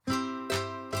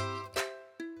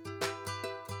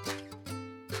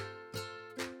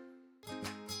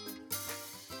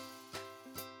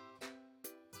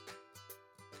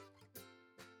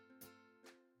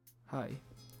Hi,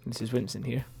 this is Vincent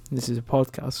here. This is a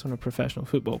podcast on a professional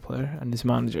football player and his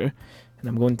manager, and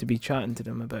I'm going to be chatting to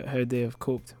them about how they have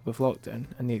coped with lockdown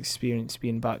and the experience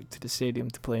being back to the stadium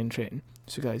to play and train.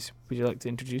 So guys, would you like to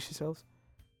introduce yourselves?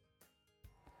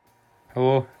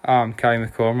 Hello, I'm Kai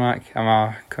McCormack. I'm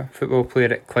a football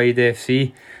player at Clyde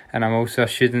FC, and I'm also a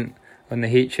student on the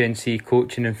HNC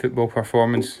Coaching and Football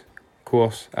Performance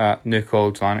course at New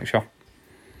College, Lanarkshire.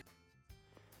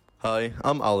 Hi,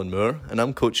 I'm Alan Moore and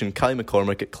I'm coaching Kai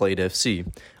McCormack at Clyde FC.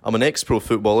 I'm an ex-pro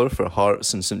footballer for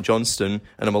Hearts and St Johnstone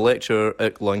and I'm a lecturer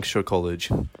at Lancashire College.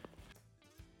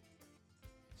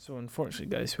 So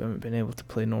unfortunately guys, we haven't been able to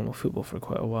play normal football for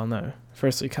quite a while now.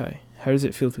 Firstly Kai, how does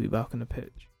it feel to be back on the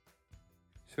pitch?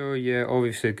 So yeah,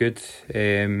 obviously good.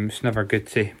 It's never good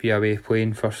to be away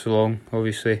playing for so long,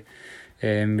 obviously.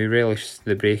 We relish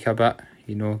the break a bit,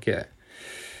 get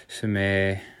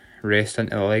some rest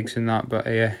into the legs and that, but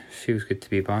yeah, feels good to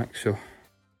be back. So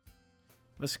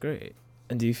That's great.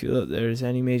 And do you feel that there's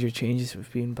any major changes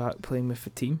with being back playing with the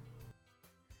team?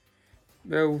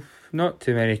 Well, not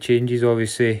too many changes.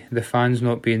 Obviously, the fans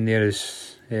not being there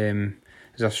is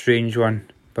a strange one,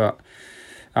 but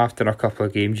after a couple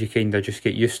of games, you kind of just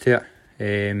get used to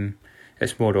it.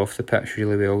 It's more off the pitch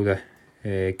really with all the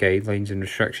guidelines and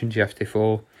restrictions you have to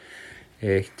follow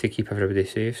to keep everybody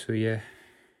safe. So yeah.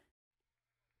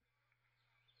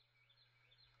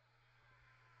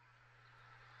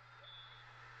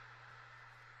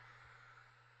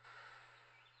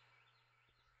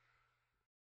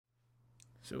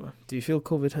 So, do you feel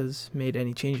COVID has made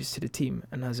any changes to the team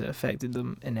and has it affected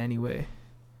them in any way?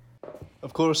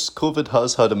 Of course, COVID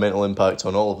has had a mental impact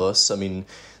on all of us. I mean,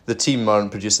 the team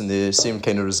aren't producing the same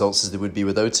kind of results as they would be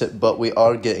without it, but we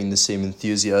are getting the same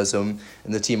enthusiasm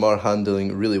and the team are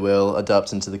handling really well,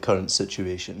 adapting to the current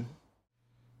situation.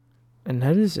 And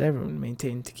how does everyone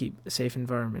maintain to keep a safe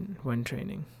environment when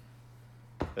training?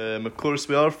 Of course,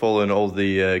 we are following all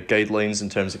the guidelines in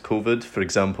terms of COVID. For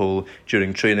example,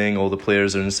 during training, all the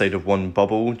players are inside of one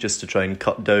bubble just to try and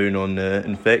cut down on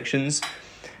infections.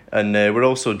 And we're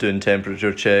also doing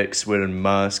temperature checks, wearing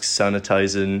masks,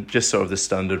 sanitising, just sort of the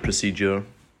standard procedure.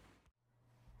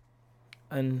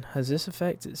 And has this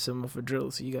affected some of the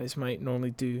drills you guys might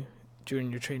normally do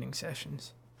during your training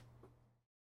sessions?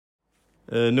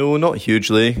 No, not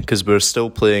hugely, because we're still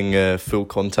playing full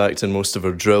contact in most of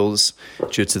our drills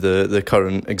due to the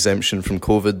current exemption from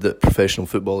COVID that professional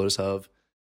footballers have.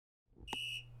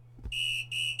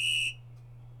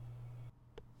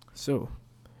 So,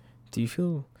 do you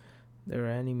feel there are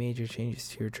any major changes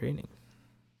to your training?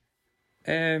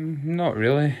 Not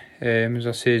really. As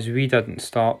I says, we didn't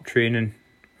start training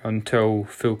until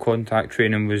full contact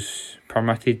training was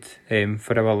permitted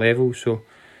for our level, so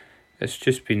it's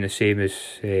just been the same as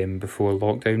before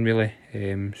lockdown, really.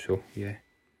 So yeah.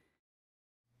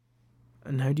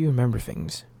 And how do you remember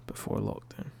things before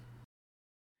lockdown?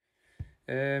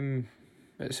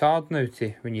 It's hard now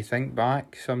when you think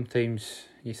back. Sometimes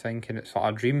you're thinking it's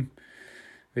like a dream.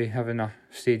 We having a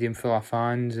stadium full of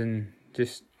fans and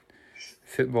just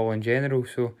football in general.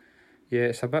 So yeah,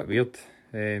 it's a bit weird.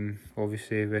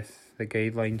 Obviously with the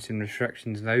guidelines and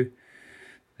restrictions now,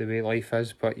 the way life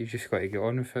is, but you've just got to get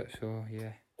on with it. So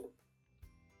yeah.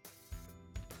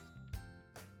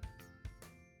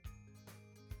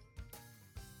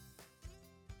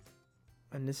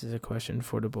 And this is a question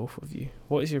for the both of you.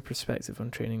 What is your perspective on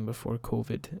training before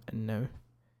COVID and now?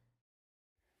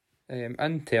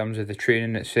 In terms of the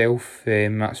training itself,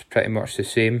 that's pretty much the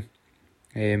same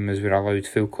as we're allowed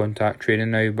full contact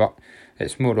training now, but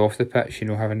it's more off the pitch,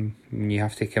 when you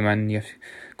have to come in, you've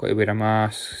got to wear a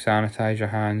mask, sanitise your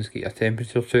hands, get your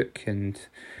temperature took, and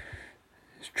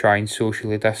try and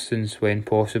socially distance when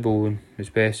possible and as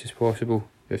best as possible.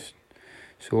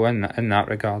 So in that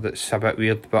regard, it's a bit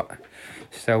weird, but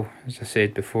still, as I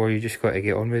said before, you just got to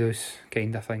get on with those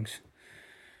kind of things.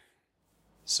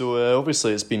 So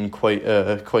obviously it's been quite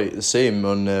the same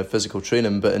on physical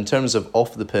training, but in terms of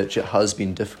off the pitch, it has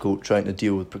been difficult trying to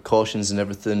deal with precautions and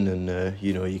everything, and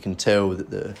you can tell that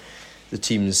the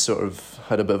team's sort of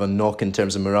had a bit of a knock in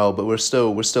terms of morale, but we're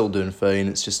still doing fine.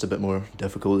 It's just a bit more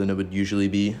difficult than it would usually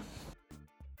be.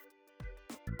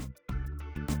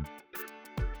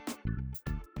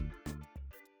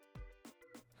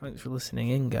 Thanks for listening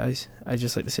in, guys. I'd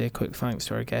just like to say a quick thanks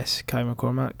to our guests, Kai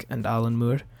McCormack and Alan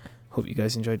Moore. Hope you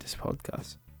guys enjoyed this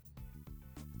podcast.